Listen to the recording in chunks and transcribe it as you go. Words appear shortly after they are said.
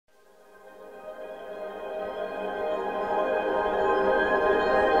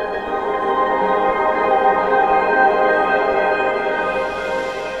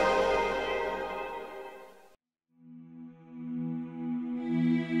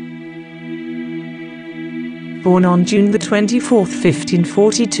Born on June 24,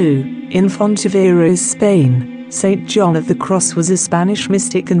 1542, in Fontiveros, Spain, Saint John of the Cross was a Spanish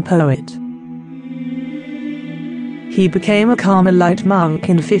mystic and poet. He became a Carmelite monk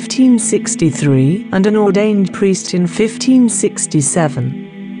in 1563 and an ordained priest in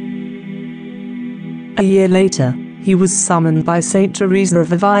 1567. A year later, he was summoned by Saint Teresa of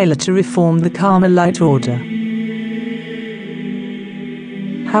Ávila to reform the Carmelite order.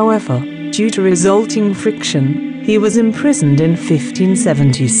 However, due to resulting friction, he was imprisoned in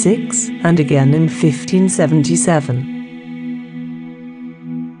 1576 and again in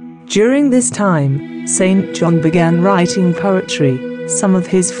 1577. During this time, Saint John began writing poetry, some of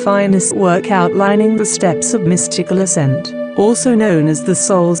his finest work outlining the steps of mystical ascent, also known as the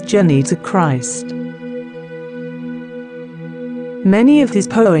soul's journey to Christ. Many of his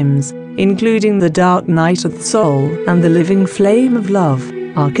poems, including The Dark Night of the Soul and The Living Flame of Love,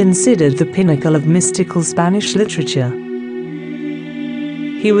 are considered the pinnacle of mystical Spanish literature.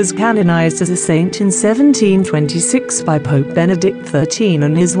 He was canonized as a saint in 1726 by Pope Benedict XIII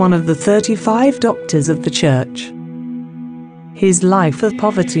and is one of the 35 doctors of the Church. His life of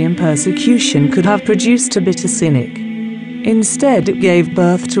poverty and persecution could have produced a bitter cynic. Instead, it gave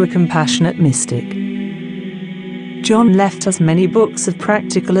birth to a compassionate mystic. John left us many books of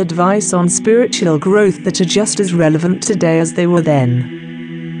practical advice on spiritual growth that are just as relevant today as they were then.